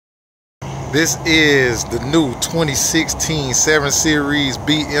This is the new 2016 7 Series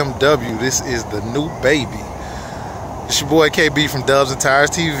BMW. This is the new baby. It's your boy KB from Dubs and Tires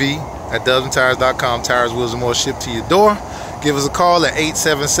TV at dubsandtires.com. Tires, wheels, and more shipped to your door. Give us a call at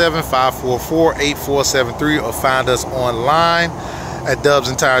 877-544-8473 or find us online at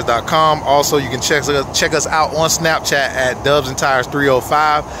dubsandtires.com. Also, you can check us out on Snapchat at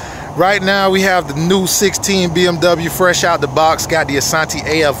dubsandtires305. Right now, we have the new 16 BMW fresh out the box. Got the Asanti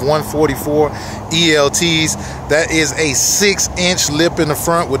AF150 ELTs. That is a 6-inch lip in the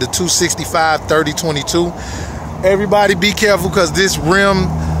front with the 265/30/22. Everybody be careful because this rim,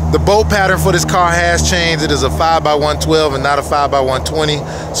 the bolt pattern for this car has changed. It is a 5x112 and not a 5x120.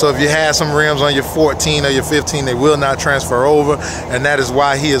 So if you have some rims on your 14 or your 15, they will not transfer over. And that is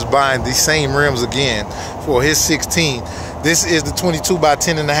why he is buying the same rims again for his 16. This is the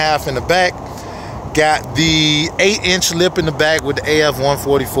 22x10.5 in the back. Got the 8-inch lip in the back with the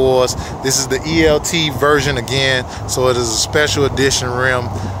AF154s. This is the ELT version again, so it is a special edition rim.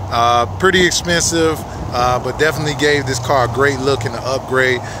 Pretty expensive, but definitely gave this car a great look and an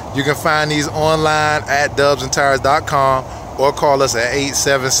upgrade. You can find these online at dubsandtires.com or call us at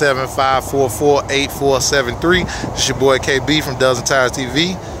 877-544-8473. It's your boy KB from Dubs and Tires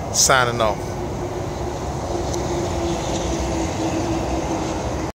TV, signing off.